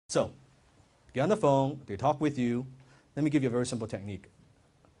So, get on the phone, they talk with you. Let me give you a very simple technique.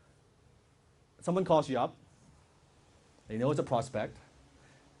 Someone calls you up, they know it's a prospect.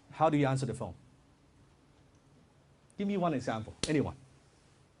 How do you answer the phone? Give me one example, anyone.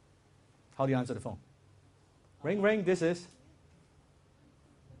 How do you answer the phone? Ring, ring, this is?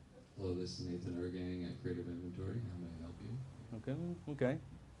 Hello, this is Nathan Ergang at Creative Inventory. How may I help you? Okay, okay.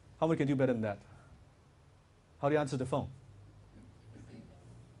 How many can do better than that? How do you answer the phone?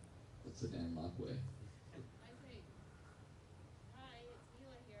 That's the Dan Locke way. I say, hi, it's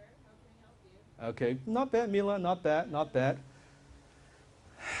Mila here. How can I help you? Okay, not bad, Mila, not bad, not bad.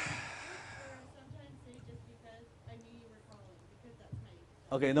 Or sometimes say just because I knew you were calling, because that's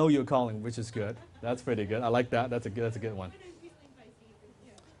how you Okay, know you're calling, which is good. That's pretty good. I like that. That's a good one. When I'm feeling feisty,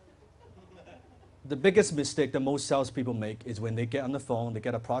 yeah. The biggest mistake that most salespeople make is when they get on the phone, they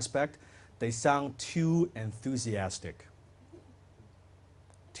get a prospect, they sound too enthusiastic,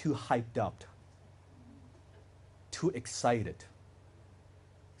 too hyped up, too excited.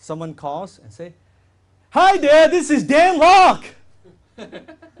 Someone calls and say, "Hi there, this is Dan Locke."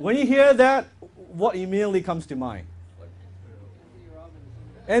 When you hear that, what immediately comes to mind?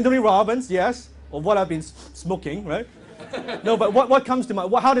 Anthony Robbins, yes, or what I've been smoking, right? No, but what comes to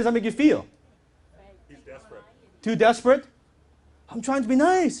mind? How does that make you feel? He's desperate. Too desperate? I'm trying to be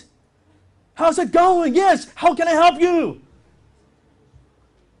nice. How's it going? Yes, how can I help you?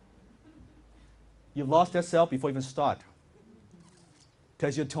 You've lost that sale before you even start.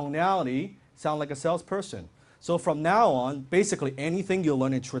 Because your tonality sounds like a salesperson. So from now on, basically anything you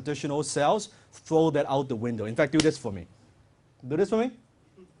learn in traditional sales, throw that out the window. In fact, do this for me. Do this for me.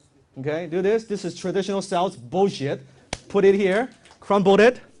 Okay, do this. This is traditional sales bullshit. Put it here, crumble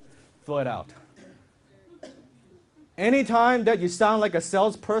it, throw it out. Anytime that you sound like a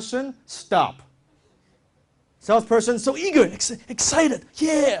salesperson, stop. Salesperson, so eager, excited.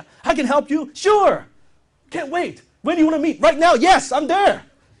 Yeah, I can help you. Sure. Can't wait. When do you want to meet? Right now. Yes, I'm there.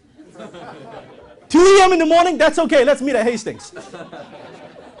 2 a.m. in the morning, that's okay. Let's meet at Hastings.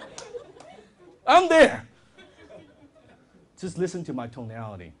 I'm there. Just listen to my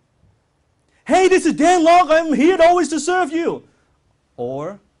tonality. Hey, this is Dan Locke. I'm here always to serve you.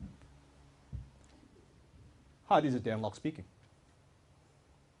 Or, hi, this is Dan Locke speaking.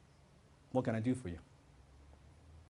 What can I do for you?